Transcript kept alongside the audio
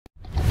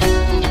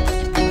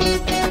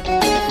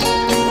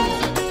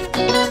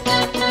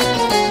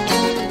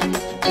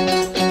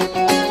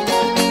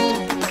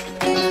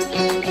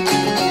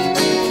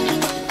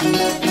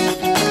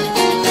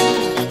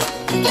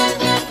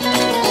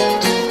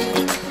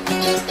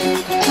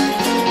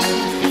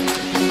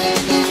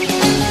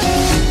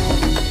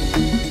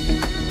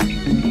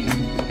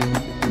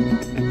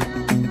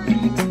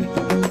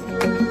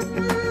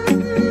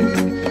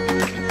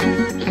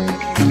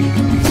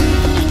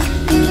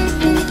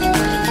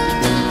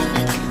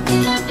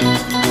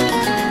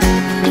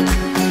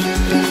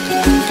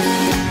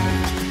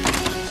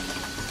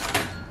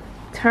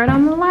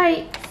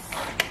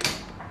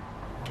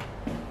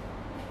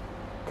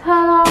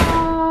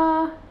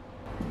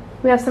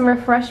We have some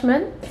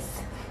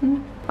refreshments.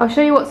 I'll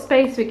show you what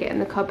space we get in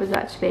the cupboards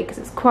actually, because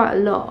it's quite a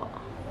lot.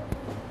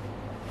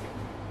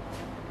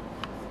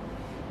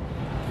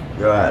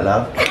 You alright,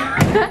 love?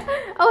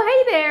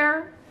 Oh, hey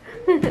there!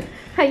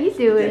 How you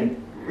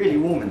doing? Really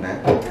warm in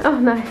there. Oh,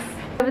 nice.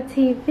 We have a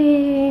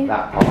TV.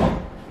 That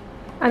part.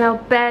 And our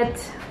bed.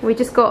 We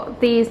just got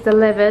these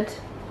delivered.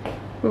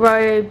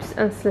 Robes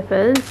and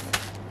slippers.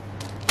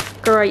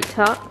 Great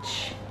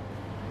touch.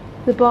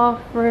 The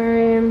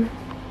bathroom.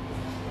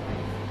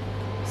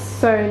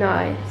 So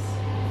nice.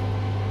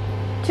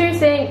 2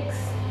 sinks.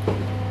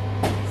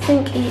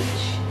 Sink each.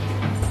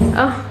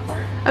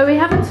 Oh, we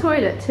have a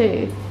toilet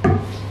too.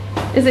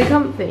 Is it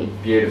comfy?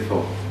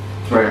 Beautiful.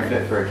 Very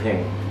fit for a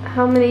king.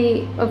 How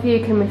many of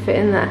you can we fit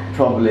in there?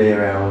 Probably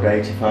around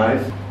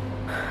 85.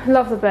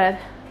 Love the bed.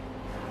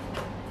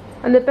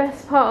 And the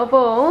best part of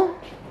all,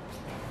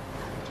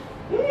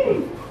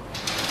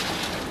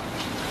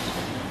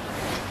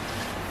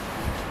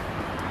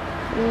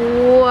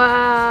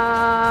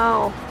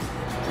 wow,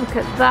 look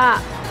at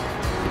that.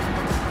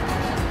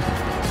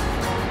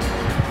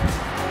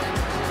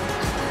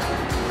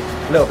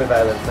 A little bit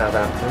better than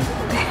Southampton.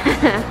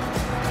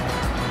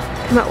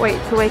 Cannot wait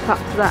to wake up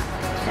to that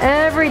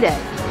every day.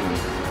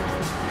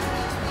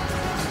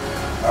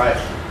 Alright,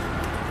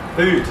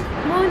 food.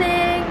 Morning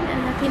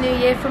and Happy New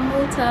Year from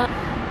Malta.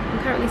 I'm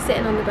currently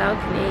sitting on the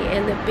balcony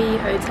in the B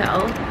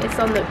Hotel. It's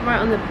on the right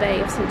on the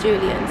bay of St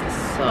Julian's. It's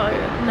so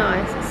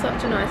nice. It's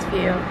such a nice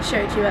view. I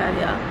showed you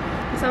earlier.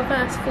 It's our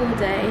first full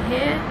day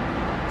here.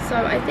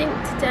 So I think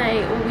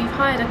today, well, we've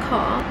hired a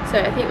car. So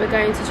I think we're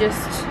going to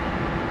just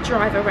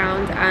drive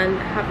around and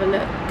have a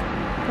look.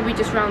 Probably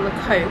just round the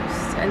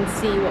coast and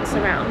see what's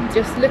around.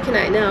 Just looking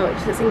at it now,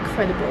 which is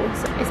incredible.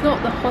 So it's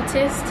not the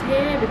hottest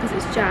here because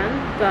it's Jan,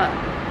 but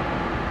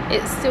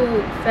it's still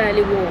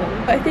fairly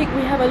warm. I think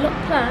we have a lot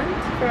planned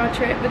for our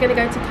trip. We're going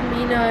to go to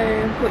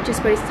Comino, which is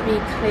supposed to be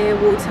clear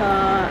water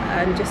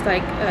and just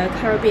like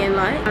Caribbean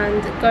light,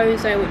 and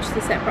Gozo, which is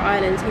a separate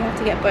island, so you have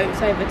to get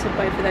boats over to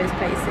both of those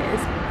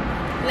places.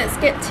 Let's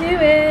get to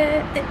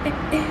it.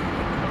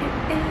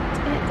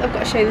 I've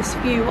got to show this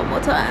view one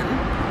more time.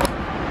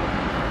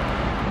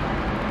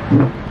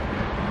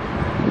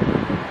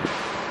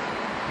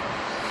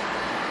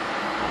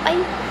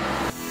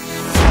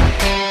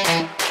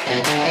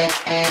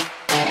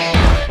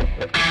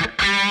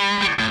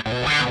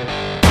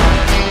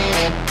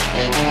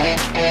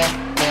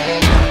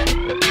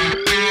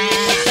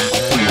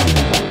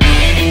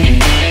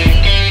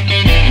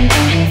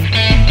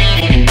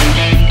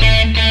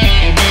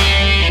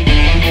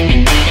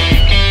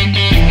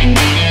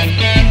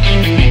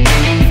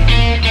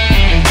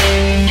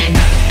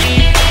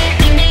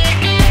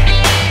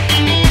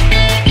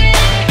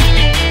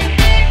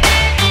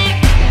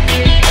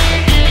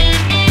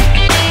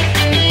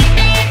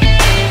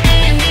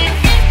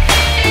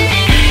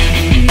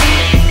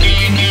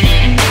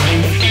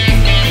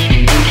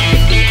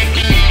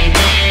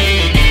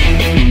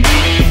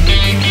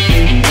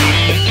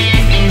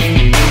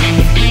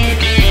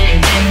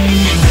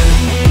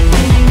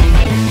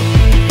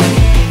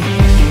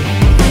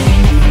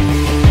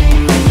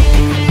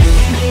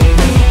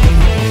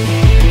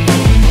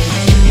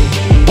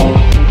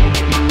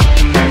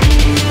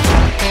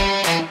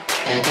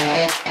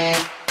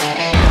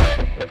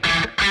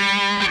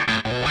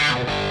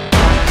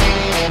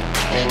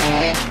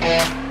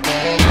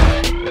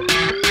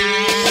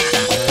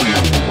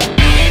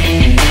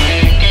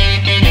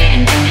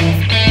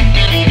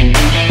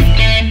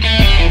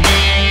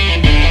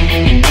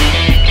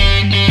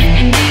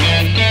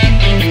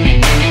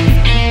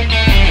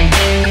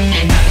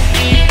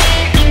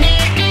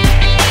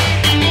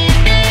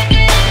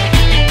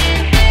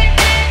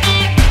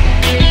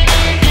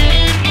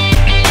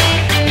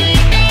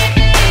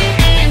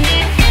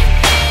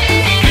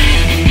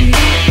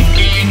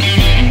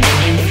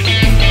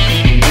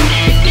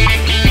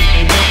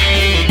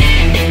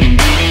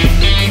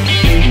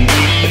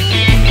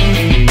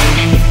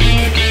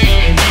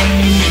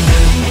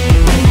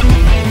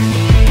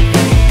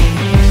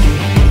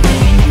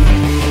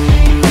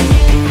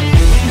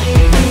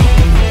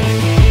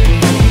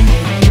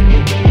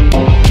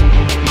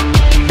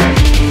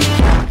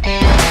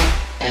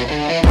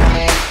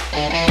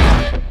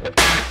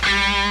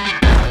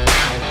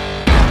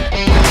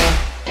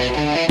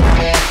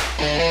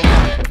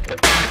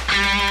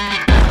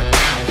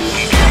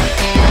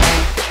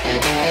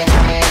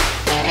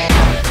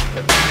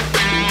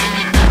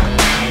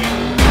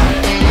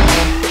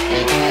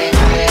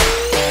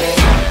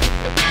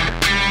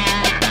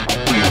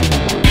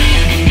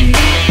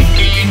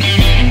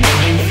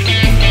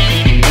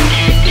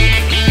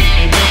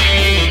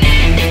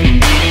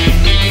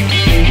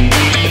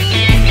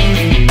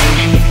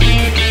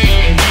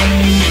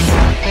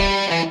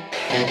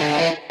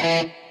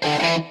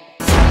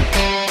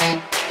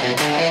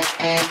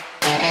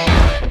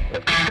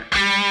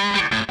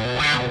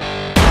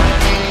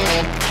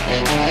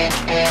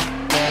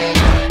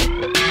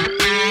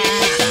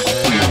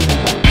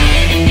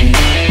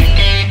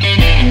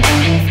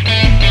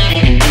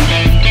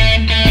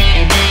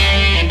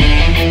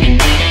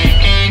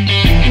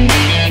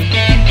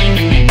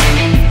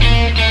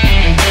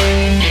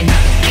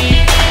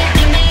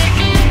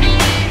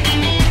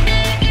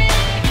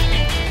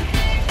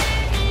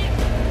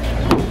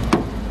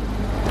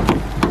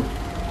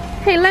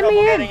 me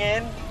in. Getting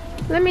in?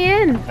 Let me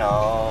in.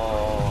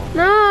 No.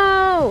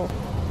 No.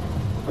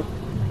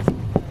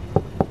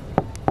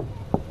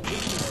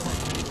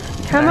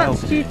 How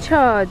much do you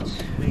charge?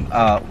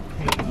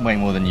 Way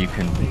more than you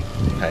can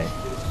pay.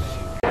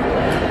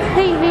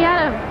 Hey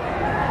Adam.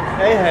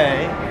 Hey,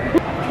 hey.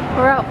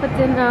 We're out for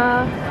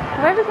dinner.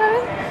 Where are we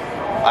going?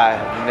 I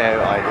have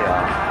no idea.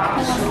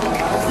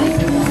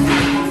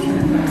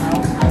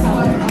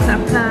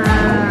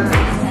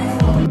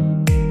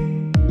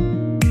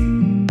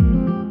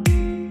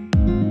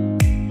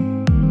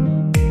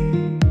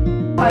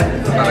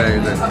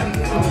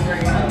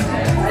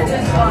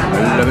 I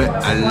love it,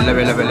 I love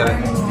it, love it, love it.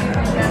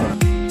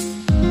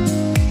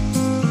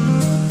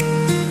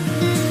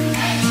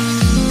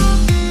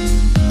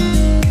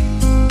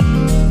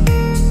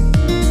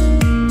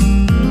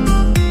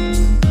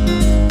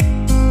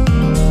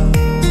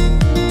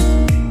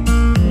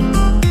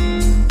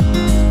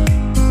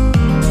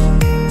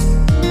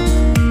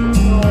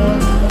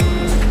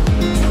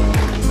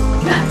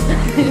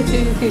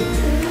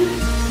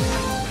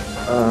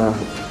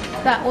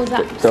 That was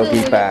absolutely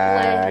Doggy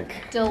bag.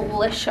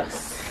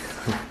 delicious.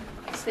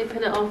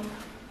 Slipping it off.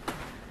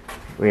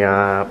 We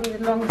are.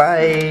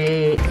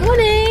 Bye.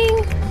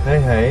 Morning. Hey,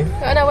 hey.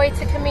 We're on our way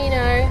to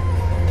Comino,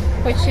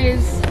 which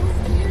is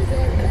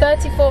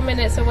 34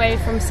 minutes away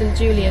from St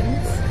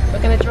Julian's.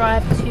 We're going to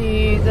drive to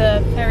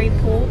the ferry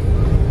port.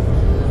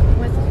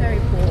 Where's the ferry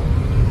port?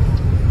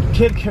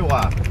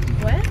 Kidkawa.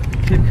 Where?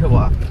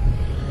 Kidkawa.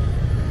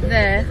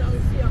 There.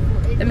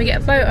 Then we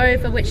get a boat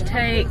over, which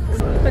takes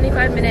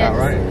 25 minutes.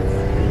 Alright.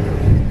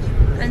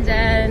 And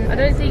then I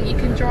don't think you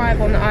can drive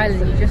on the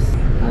island, you just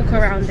walk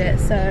around it.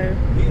 So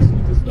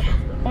yeah,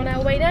 on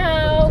our way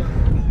now.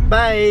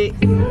 Bye.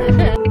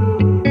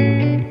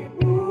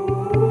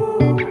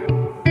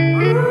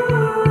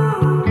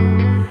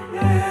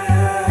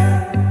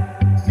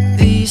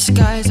 These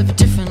skies have a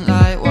different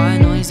light, white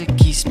noise that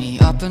keeps me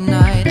up at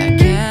night. I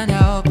can't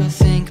help but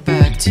think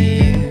back to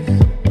you.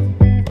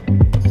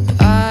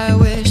 I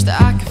wish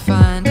that I could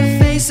find a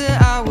face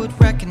that I would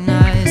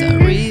recognize. I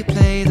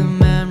replay the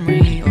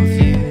memory of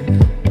you.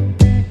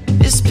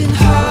 It's been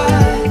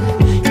hard.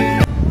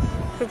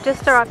 We've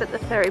just arrived at the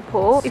ferry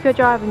port. If you're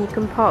driving, you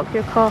can park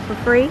your car for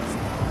free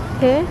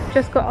here.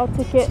 Just got our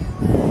tickets,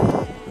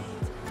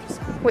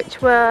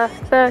 which were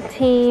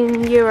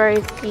 13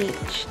 euros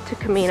each to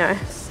Comino.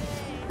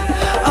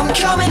 I'm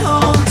coming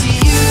home to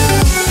you.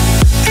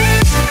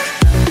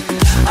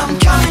 I'm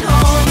coming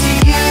home to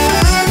you.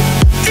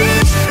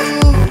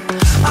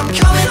 I'm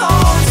coming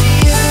home to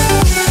you.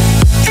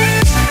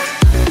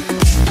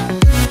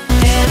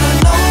 And I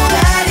know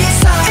that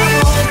it's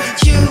hard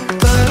with you,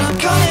 but I'm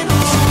coming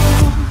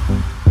home.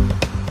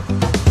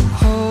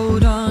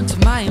 Hold on to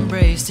my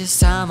embrace, this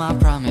time I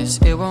promise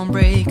it won't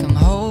break. I'm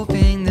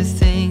hoping that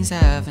things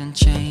haven't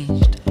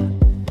changed.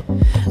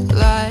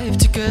 Life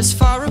took us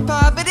far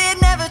apart, but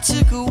it never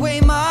took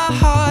away my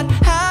heart.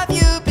 Have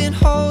you been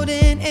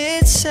holding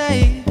it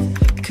safe?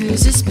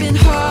 'Cause it's been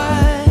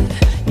hard.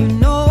 You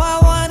know I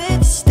wanted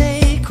to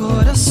stay,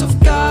 caught us off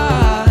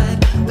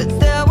guard, but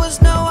there was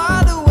no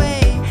other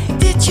way.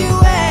 Did you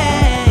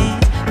wait?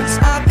 'Cause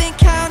I've been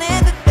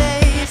counting the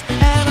days,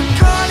 and I'm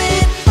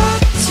calling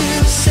up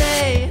to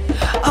say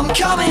I'm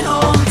coming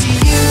home to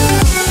you.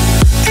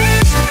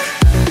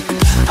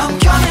 I'm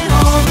coming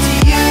home to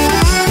you.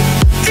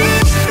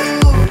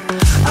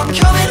 I'm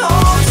coming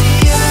home to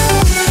you.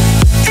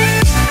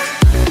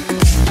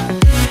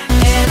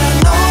 And I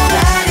know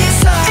that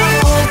it's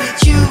hard with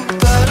you,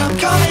 but I'm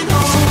coming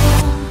home.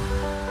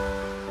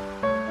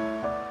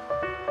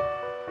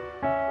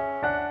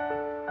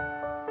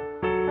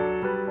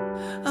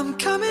 I'm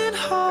coming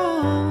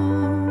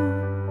home.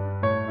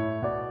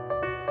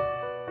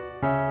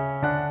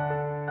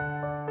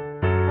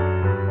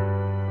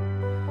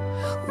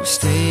 We'll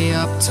stay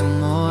up till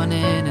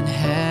morning and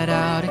head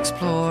out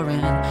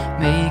exploring,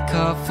 make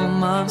up for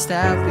months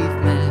that we've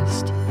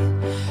missed.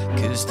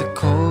 'Cause the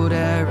cold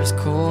air is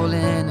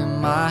calling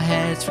and my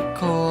head's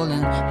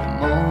recalling the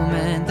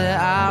moment that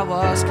I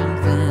was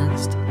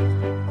convinced.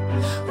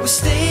 We'll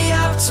stay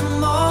up till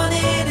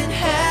morning and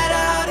head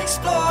out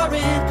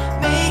exploring,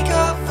 make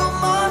up for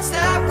months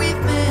that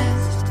we've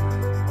missed.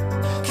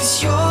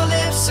 'Cause your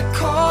lips are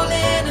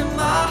calling and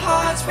my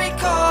heart's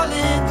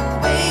recalling the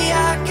way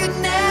I could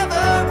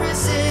never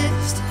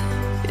resist.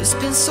 It's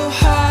been so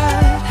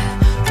hard,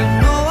 I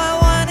know I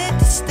wanted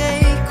to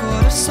stay,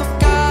 caught us off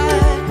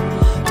guard,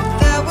 but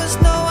there was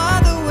no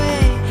other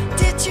way.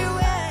 Did you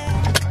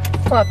wait?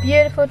 What a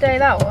beautiful day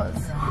that was.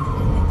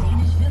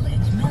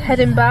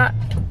 Heading back.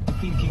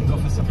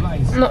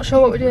 I'm not sure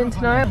what we're doing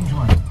tonight.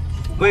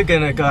 We're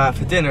gonna go out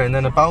for dinner and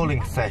then a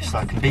bowling sesh so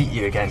I can beat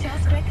you again.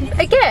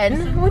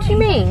 Again? What do you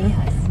mean?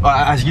 Well,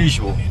 as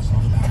usual.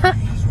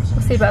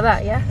 We'll see about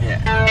that, yeah? Yeah.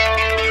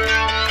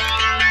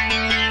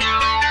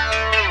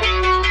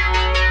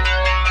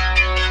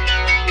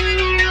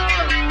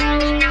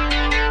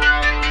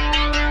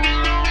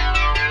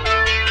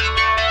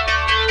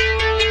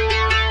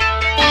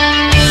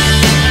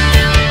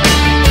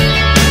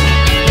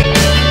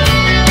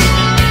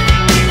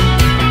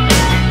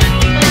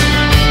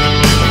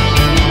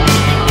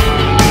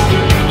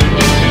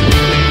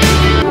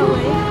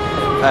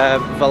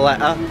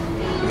 Valletta.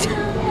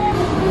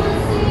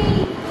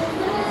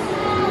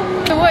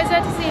 So what is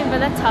there to see in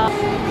Valletta?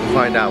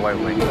 Find out, won't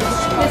we?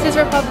 This is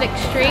Republic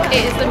Street.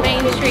 It is the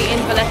main street in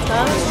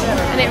Valletta,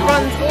 and it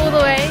runs all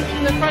the way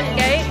from the front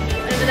gate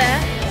over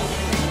there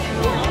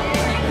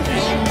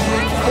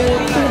to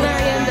the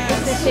very end of the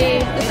city,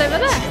 just over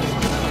there.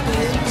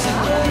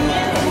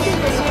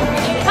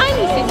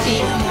 Tiny city.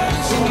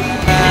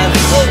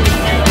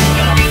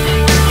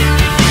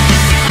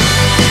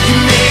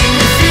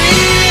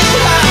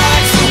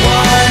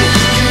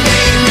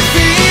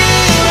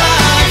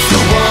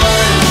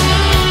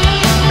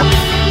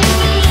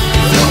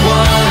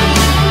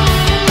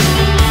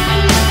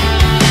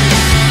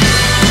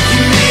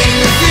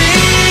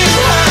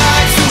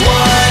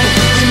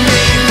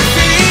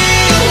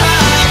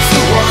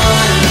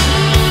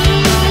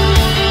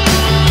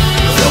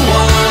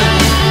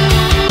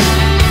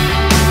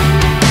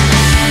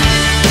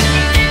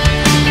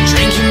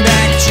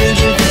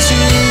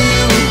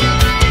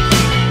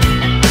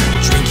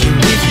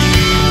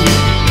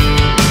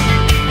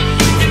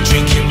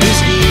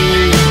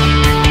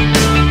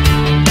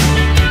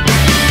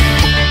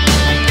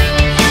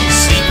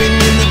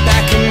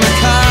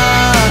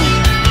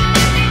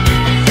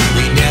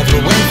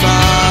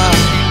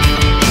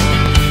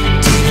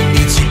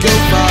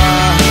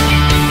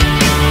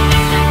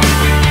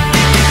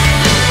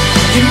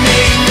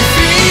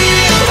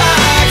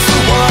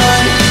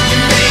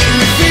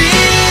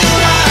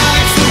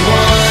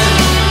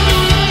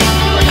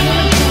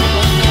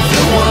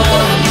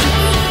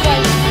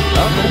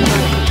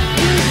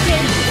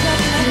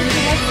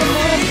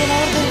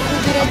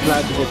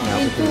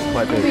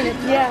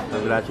 Yeah.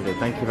 I'm glad you did.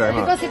 Thank you very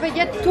much. Because if I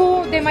get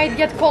two, they might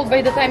get cold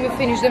by the time you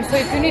finish them. So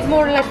if you need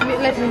more, let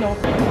me know.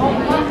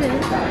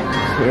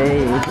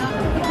 Yay.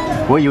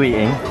 What are you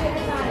eating?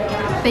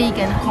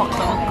 Vegan hot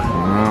dog.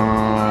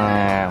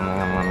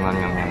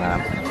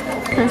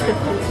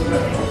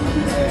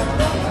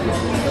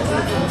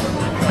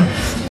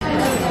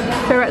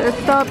 So we're at the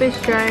Star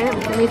Bistro,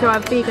 and these are our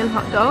vegan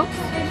hot dogs,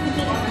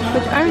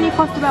 which only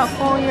cost about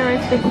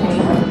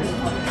 €4.50.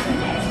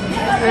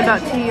 And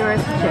about €2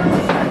 for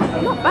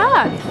chips. Not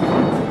bad.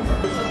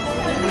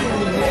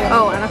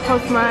 Oh, and a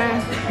Cosmo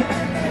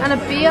and a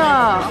beer.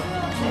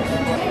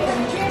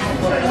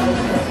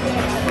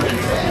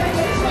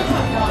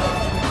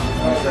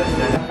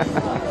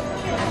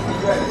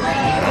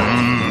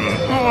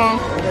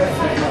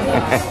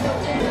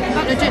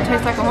 That legit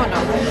tastes like a hot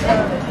dog.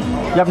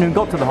 You haven't even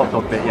got to the hot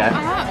dog bit yet.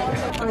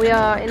 We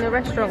are in a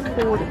restaurant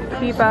called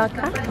Cuba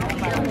Cat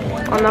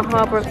on the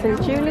harbour of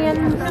St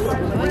Julian's.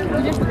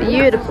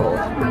 Beautiful.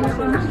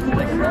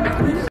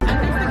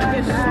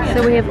 So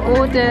we have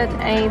ordered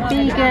a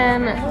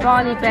vegan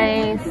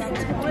barley-based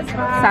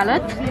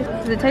salad.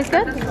 Does it taste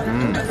good? Okay,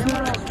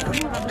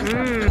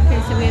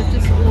 so we have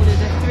just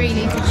ordered a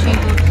 3-litre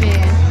tube of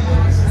beer.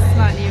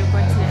 Slightly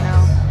regretting it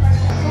now.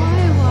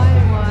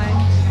 Why?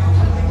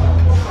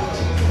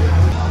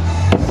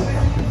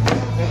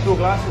 Two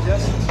glasses,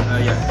 yes?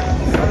 Yeah.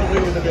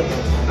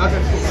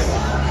 Okay.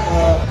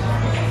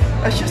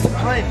 It's just a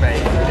pint, mate.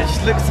 It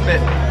just looks a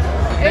bit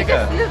bigger. It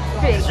just looks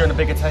big. Because you're on a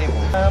bigger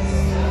table.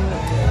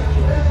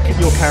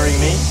 You're carrying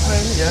me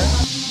home,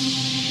 yeah?